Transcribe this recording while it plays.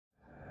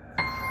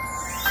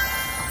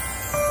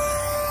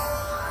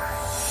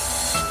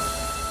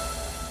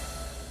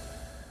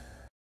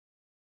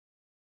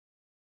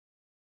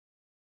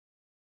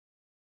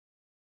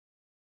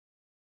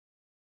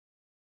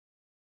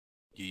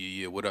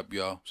Yeah, what up,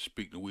 y'all?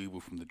 Speak to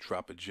Weaver from the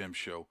Drop a Gem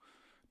Show,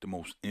 the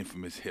most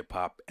infamous hip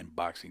hop and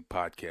boxing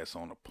podcast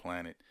on the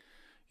planet.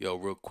 Yo,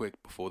 real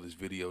quick, before this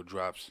video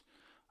drops,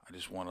 I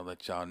just want to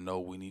let y'all know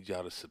we need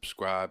y'all to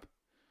subscribe,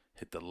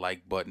 hit the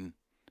like button,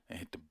 and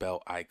hit the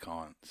bell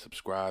icon.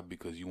 Subscribe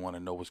because you want to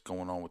know what's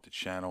going on with the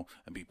channel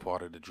and be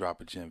part of the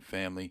Drop a Gem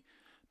family.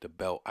 The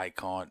bell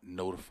icon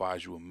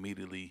notifies you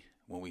immediately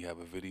when we have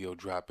a video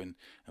dropping,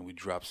 and we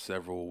drop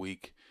several a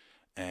week.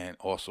 And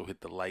also hit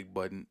the like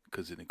button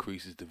because it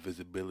increases the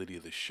visibility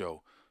of the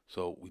show.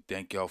 So we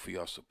thank y'all for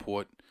your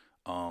support.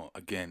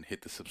 Again,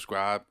 hit the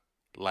subscribe,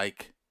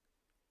 like,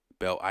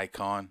 bell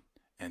icon,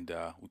 and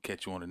we'll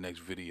catch you on the next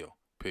video.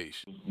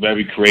 Peace.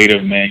 Very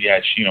creative, man. Yeah,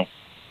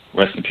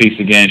 rest in peace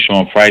again,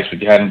 Sean Price. But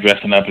you had him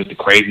dressing up as the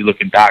crazy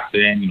looking doctor,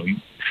 and you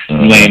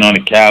laying on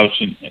the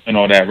couch and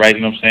all that, right?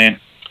 You know what I'm saying?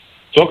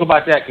 Talk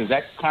about that, because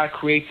that kind of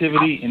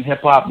creativity in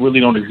hip hop really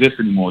don't exist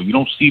anymore. You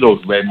don't see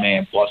those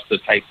Redman Buster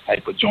type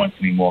of joints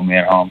anymore,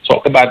 man.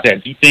 Talk about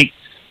that. Do you think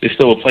there's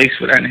still a place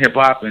for that in hip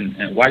hop,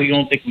 and why do you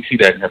don't think we see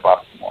that in hip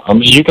hop anymore? I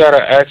mean, you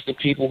gotta ask the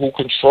people who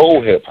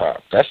control hip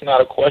hop. That's not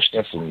a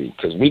question for me,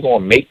 because we gonna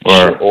make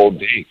shit all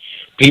day.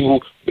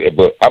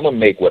 But I'm gonna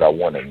make what I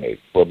want to make.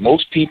 But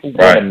most people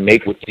gonna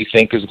make what they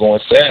think is gonna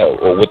sell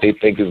or what they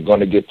think is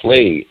gonna get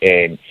played,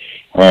 and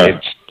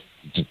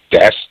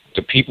that's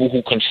the people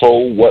who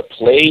control what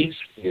plays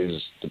is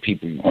the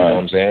people, you know what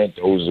I'm saying?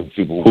 Those are the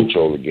people who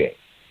control the game.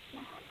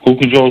 Who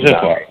controls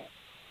hip-hop?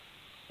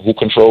 Who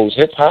controls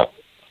hip-hop?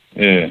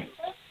 Yeah.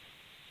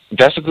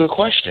 That's a good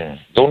question.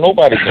 Don't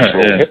nobody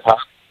control hip-hop.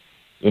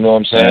 You know what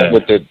I'm saying?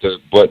 Yeah.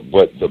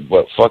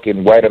 But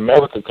fucking white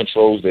America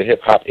controls the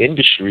hip-hop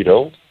industry,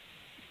 though.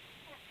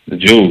 The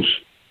Jews.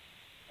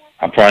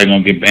 I'm probably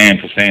going to get banned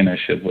for saying that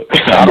shit, but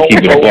I don't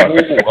know who. I'm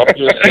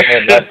just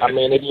saying that, I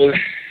mean, it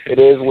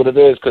is what it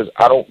is,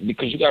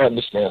 because you gotta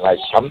understand, like,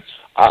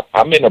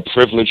 I'm in a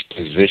privileged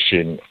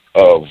position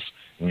of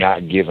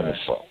not giving a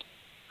fuck.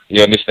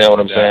 You understand what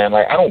I'm saying?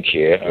 Like, I don't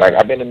care. Like,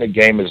 I've been in the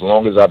game as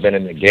long as I've been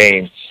in the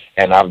game,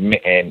 and I've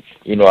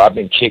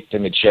been kicked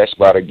in the chest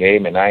by the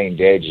game, and I ain't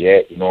dead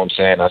yet. You know what I'm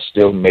saying? I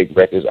still make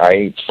records.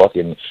 I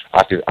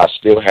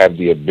still have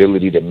the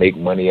ability to make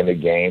money in the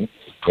game.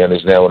 You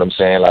understand what I'm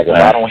saying? Like, if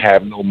I don't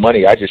have no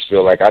money, I just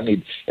feel like I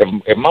need.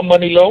 If my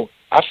money low,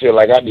 I feel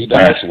like I need to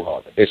hustle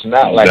harder. It's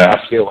not like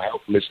I feel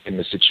helpless in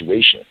the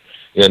situation.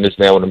 You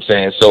understand what I'm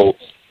saying? So,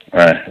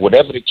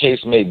 whatever the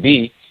case may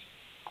be,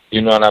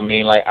 you know what I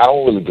mean? Like, I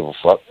don't really give a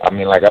fuck. I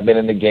mean, like, I've been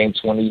in the game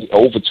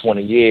over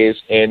 20 years,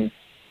 and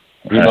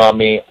you know what I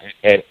mean?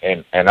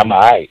 And I'm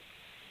alright.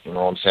 You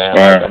know what I'm saying?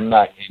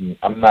 Like,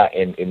 I'm not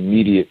in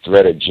immediate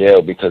threat of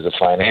jail because of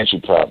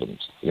financial problems.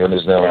 You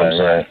understand what I'm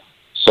saying?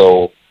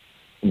 So,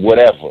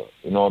 whatever,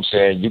 you know what I'm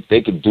saying? They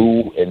can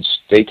do, and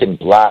they can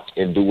block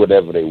and do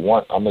whatever they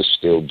want. I'm gonna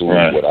still do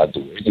what I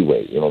do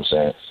anyway. You know what I'm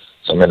saying?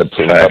 So I'm in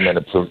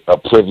a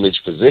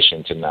privileged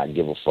position to not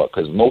give a fuck,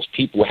 because most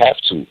people have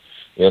to.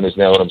 You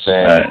understand what I'm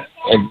saying?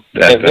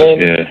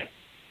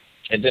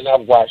 And then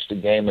I've watched the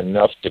game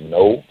enough to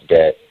know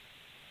that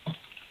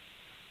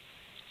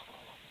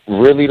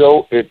really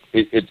though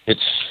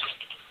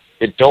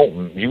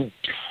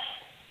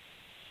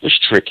it's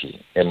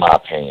tricky, in my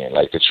opinion.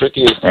 Like, the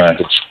trickiest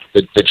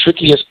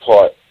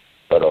part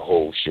of the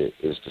whole shit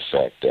is the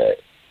fact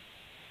that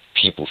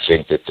people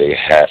think that they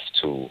have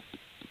to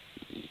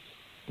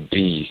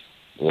be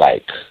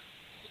like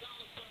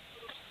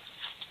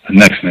the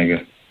next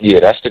nigga. Yeah,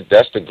 that's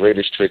the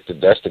greatest trick.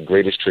 That's the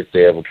greatest trick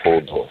they ever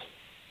pulled off.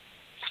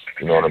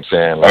 You know what I'm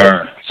saying?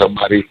 Like,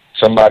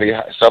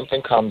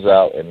 something comes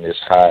out and it's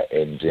hot,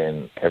 and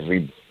then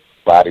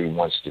everybody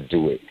wants to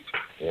do it.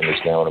 You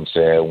understand what I'm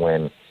saying?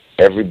 When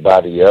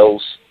everybody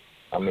else,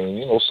 I mean,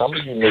 you know, some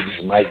of you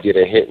niggas might get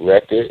a hit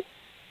record,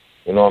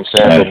 you know what I'm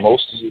saying? But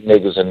most of you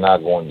niggas are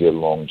not going to get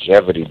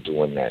longevity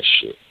doing that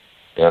shit.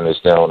 You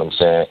understand what I'm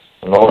saying?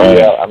 And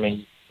I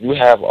mean, you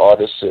have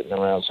artists sitting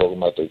around talking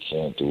about they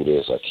can't do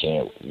this, I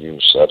can't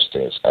use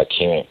substance, I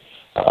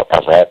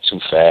rap too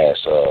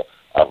fast,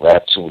 I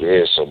rap too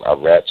this, or I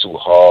rap too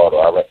hard,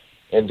 or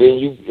and then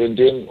you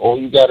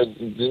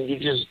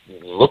just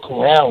look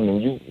around,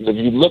 and if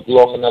you look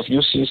long enough,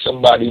 you see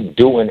somebody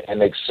doing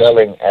and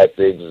excelling at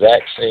the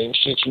exact same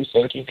shit you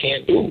think you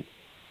can't do.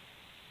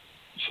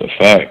 It's a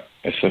fact.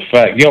 It's a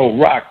fact. Yo,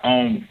 Rock,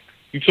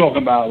 you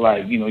talking about,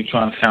 like, you know, you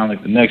trying to sound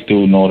like the next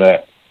dude and all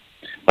that.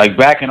 Like,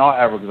 back in our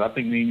era, because I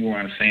think me and you were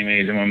around the same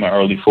age, I'm in my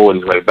early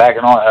 40s. Like, back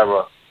in our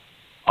era,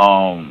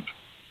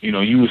 you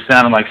know, you was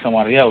sounding like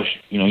somebody else.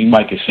 You know, you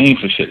might get seen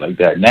for shit like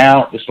that.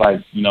 Now it's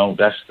like, you know,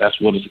 that's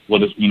what it's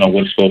you know,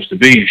 what it's supposed to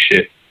be and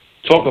shit.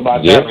 Talk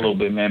about that a little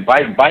bit, man.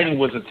 Biting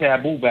was a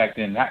taboo back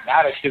then. Now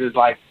that shit is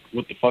like,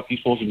 what the fuck you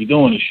supposed to be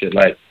doing and shit?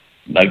 Like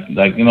you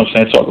know what I'm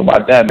saying? Talk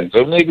about that, man.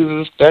 Those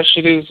niggas, that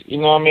shit is, you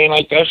know what I mean?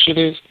 Like, that shit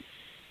is,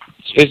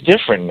 it's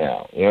different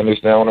now. You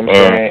understand what I'm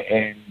saying?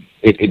 And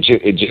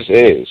it just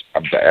is.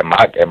 Am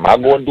I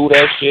going to do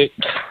that shit?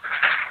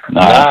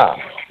 Nah.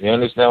 You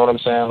understand what I'm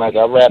saying? Like,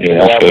 I rap the way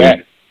I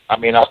rap. I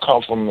mean, I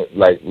come from,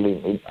 like,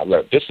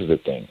 this is the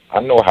thing. I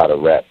know how to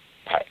rap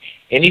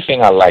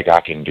anything I like,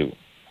 I can do.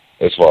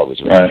 As far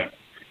as right.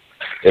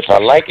 If I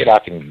like it, I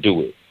can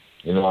do it.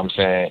 You know what I'm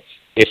saying?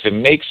 If it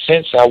makes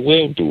sense, I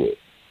will do it.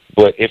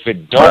 But if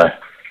it don't, Right.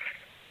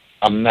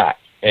 I'm not.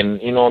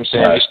 And you know what I'm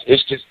saying? Right.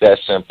 It's just that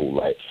simple.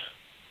 Like,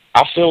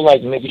 I feel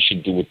like niggas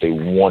should do what they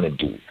want to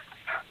do.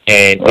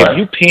 And Right. if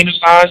you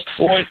penalized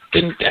for it,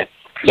 then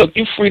look,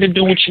 you're free to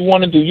do what you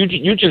want to do.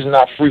 You're just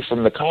not free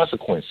from the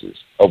consequences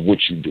of what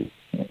you do.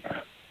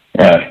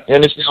 Right. You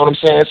understand what I'm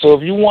saying? So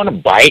if you want to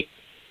bite,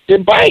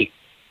 then bite.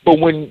 But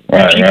when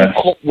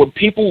when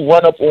people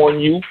run up on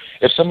you,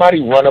 if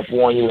somebody run up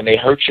on you and they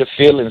hurt your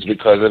feelings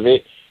because of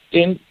it,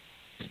 then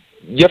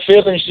your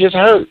feelings just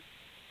hurt.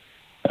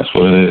 That's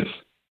what it is.